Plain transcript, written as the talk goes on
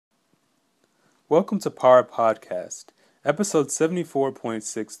Welcome to Power Podcast, episode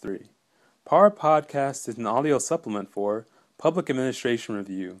 74.63. Power Podcast is an audio supplement for Public Administration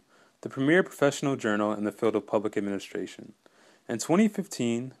Review, the premier professional journal in the field of public administration. In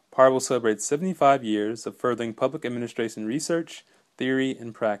 2015, Power will celebrate 75 years of furthering public administration research, theory,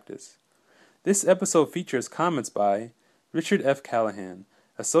 and practice. This episode features comments by Richard F. Callahan,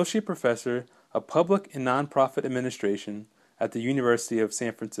 Associate Professor of Public and Nonprofit Administration at the University of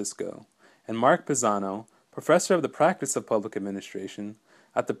San Francisco, and Mark Pisano, Professor of the Practice of Public Administration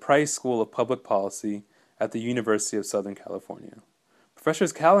at the Price School of Public Policy at the University of Southern California.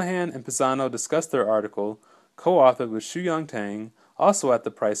 Professors Callahan and Pisano discussed their article, co-authored with Shui-Yan Tang, also at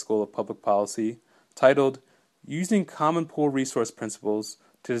the Price School of Public Policy, titled Using Common Pool Resource Principles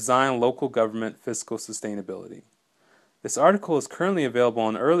to Design Local Government Fiscal Sustainability. This article is currently available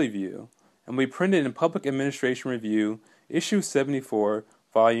on Early View and will be printed in Public Administration Review, Issue 74,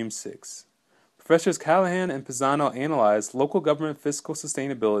 Volume 6. Professors Callahan and Pisano analyzed local government fiscal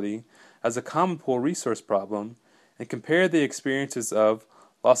sustainability as a common pool resource problem and compared the experiences of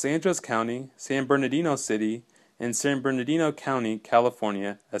Los Angeles County, San Bernardino City, and San Bernardino County,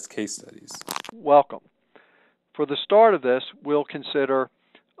 California as case studies. Welcome. For the start of this, we'll consider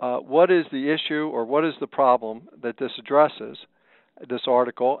what is the issue or what is the problem that this addresses, this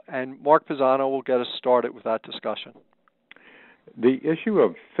article, and Mark Pisano will get us started with that discussion. The issue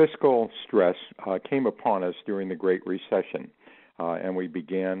of fiscal stress came upon us during the Great Recession, and we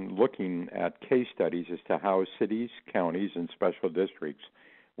began looking at case studies as to how cities, counties, and special districts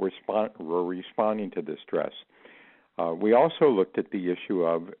were responding to this stress. We also looked at the issue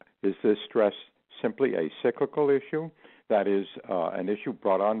of, is this stress simply a cyclical issue? That is, an issue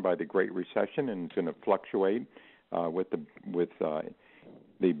brought on by the Great Recession and it's going to fluctuate with the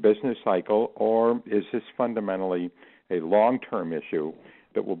business cycle, or is this fundamentally a long-term issue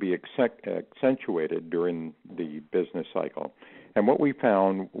that will be accentuated during the business cycle? And what we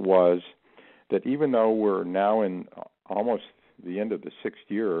found was that even though we're now in almost the end of the sixth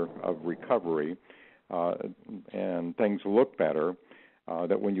year of recovery and things look better,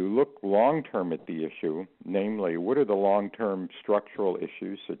 that when you look long-term at the issue, namely, what are the long-term structural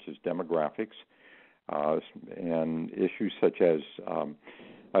issues such as demographics and issues such as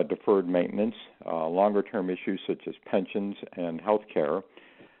deferred maintenance, longer-term issues such as pensions and health care,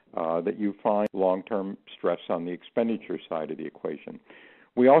 that you find long-term stress on the expenditure side of the equation.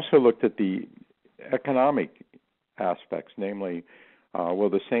 We also looked at the economic aspects, namely, will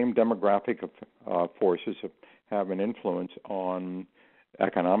the same demographic forces have an influence on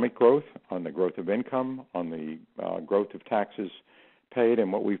economic growth, on the growth of income, on the growth of taxes paid?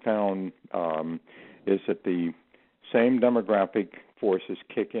 And what we found is that the same demographic forces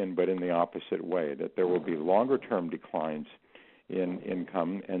kick in, but in the opposite way, that there will be longer-term declines in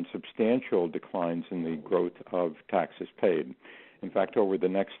income and substantial declines in the growth of taxes paid. In fact, over the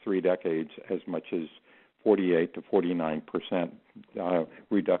next 3 decades, as much as 48 to 49%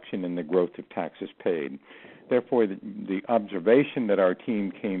 reduction in the growth of taxes paid. Therefore, the observation that our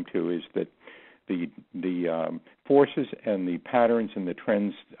team came to is that the forces and the patterns and the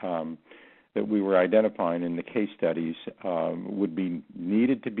trends that we were identifying in the case studies would be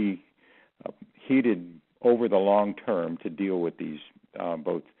needed to be heeded over the long term to deal with these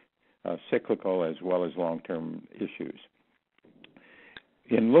both cyclical as well as long-term issues.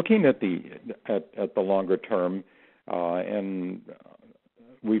 In looking at the longer term, and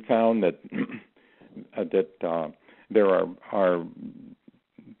we found that there are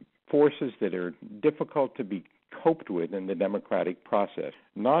forces that are difficult to be coped with in the democratic process.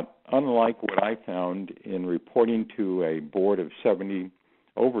 Not unlike what I found in reporting to a board of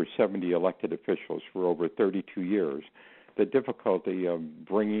over 70 elected officials for over 32 years, the difficulty of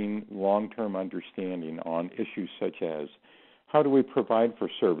bringing long-term understanding on issues such as how do we provide for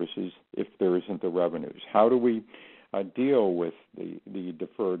services if there isn't the revenues? How do we deal with the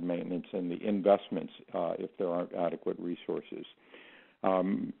deferred maintenance and the investments if there aren't adequate resources?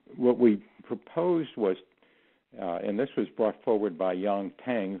 What we proposed was, and this was brought forward by Yang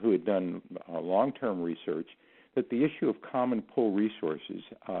Tang, who had done long-term research, that the issue of common pool resources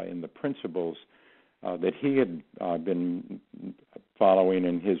and the principles that he had been following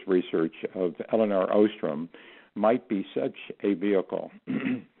in his research of Eleanor Ostrom might be such a vehicle.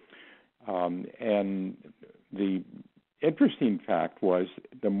 And the interesting fact was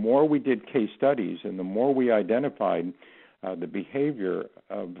the more we did case studies and the more we identified the behavior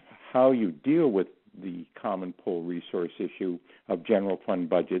of how you deal with the common pool resource issue of general fund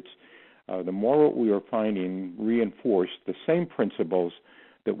budgets, the more what we were finding reinforced the same principles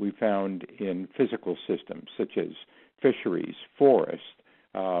that we found in physical systems, such as fisheries, forests,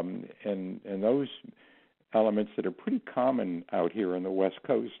 and those elements that are pretty common out here on the West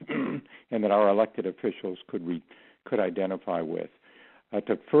Coast, and that our elected officials could identify with.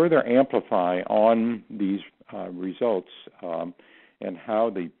 To further amplify on these results and how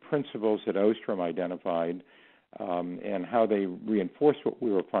the principles that Ostrom identified and how they reinforce what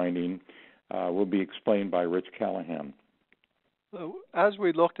we were finding will be explained by Rich Callahan. So as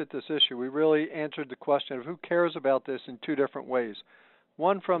we looked at this issue, we really answered the question of who cares about this in two different ways.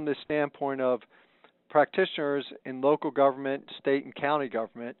 One from the standpoint of practitioners in local government, state and county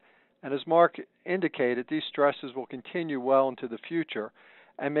government, and as Mark indicated, these stresses will continue well into the future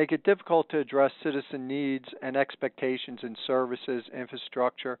and make it difficult to address citizen needs and expectations in services,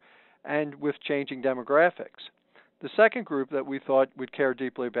 infrastructure, and with changing demographics. The second group that we thought would care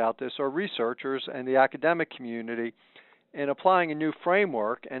deeply about this are researchers and the academic community in applying a new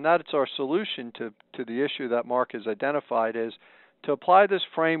framework, and that's our solution to the issue that Mark has identified, is to apply this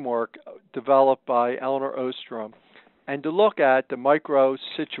framework developed by Eleanor Ostrom and to look at the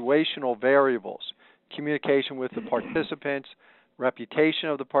micro-situational variables, communication with the participants, reputation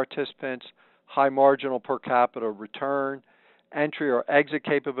of the participants, high marginal per capita return, entry or exit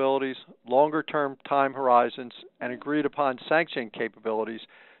capabilities, longer-term time horizons, and agreed-upon sanctioning capabilities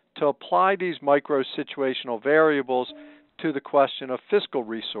to apply these micro-situational variables to the question of fiscal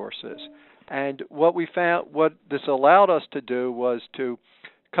resources. And what we found, what this allowed us to do was to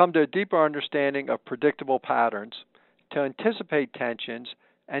come to a deeper understanding of predictable patterns, to anticipate tensions,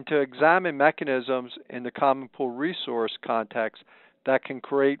 and to examine mechanisms in the common pool resource context that can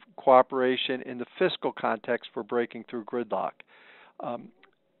create cooperation in the fiscal context for breaking through gridlock.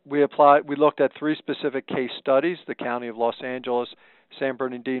 We looked at three specific case studies: the County of Los Angeles, San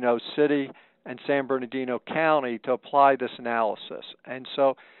Bernardino City, and San Bernardino County, to apply this analysis. And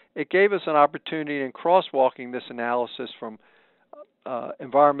so it gave us an opportunity in crosswalking this analysis from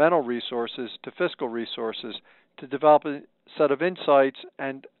environmental resources to fiscal resources to develop a set of insights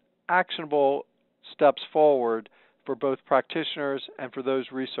and actionable steps forward for both practitioners and for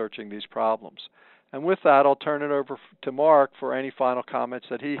those researching these problems. And with that, I'll turn it over to Mark for any final comments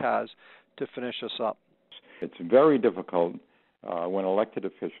that he has to finish us up. It's very difficult when elected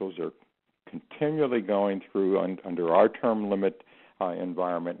officials are continually going through, under our term limit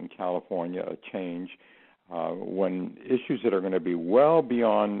environment in California, a change, when issues that are going to be well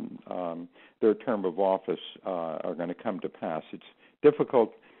beyond their term of office are going to come to pass. It's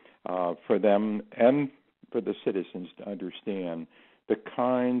difficult for them and for the citizens to understand the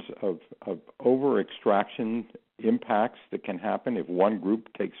kinds of over-extraction impacts that can happen if one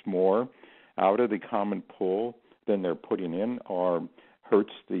group takes more out of the common pool than they're putting in, or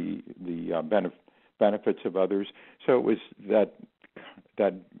hurts the benefits of others. So it was that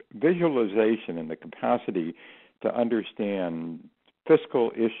visualization and the capacity to understand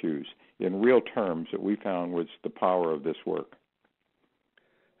fiscal issues in real terms that we found was the power of this work.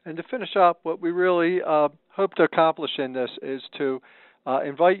 And to finish up, what we really hope to accomplish in this is to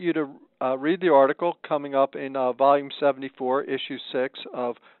invite you to read the article coming up in Volume 74, Issue 6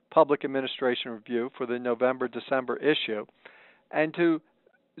 of Public Administration Review for the November-December issue, and to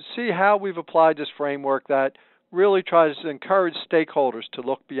see how we've applied this framework that really tries to encourage stakeholders to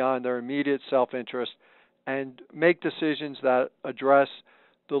look beyond their immediate self-interest and make decisions that address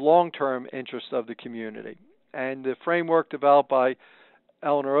the long-term interests of the community. And the framework developed by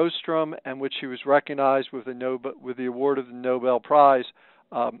Eleanor Ostrom, and which she was recognized with the award of the Nobel Prize,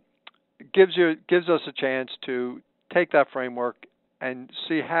 gives us a chance to take that framework and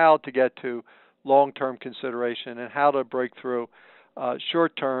see how to get to long-term consideration and how to break through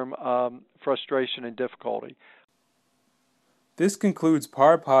short-term frustration and difficulty. This concludes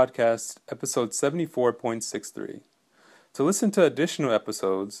PAR Podcast episode 74.63. To listen to additional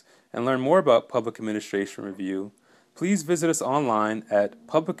episodes and learn more about Public Administration Review, please visit us online at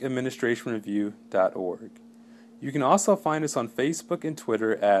publicadministrationreview.org. You can also find us on Facebook and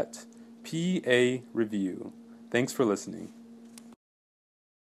Twitter at PA Review. Thanks for listening.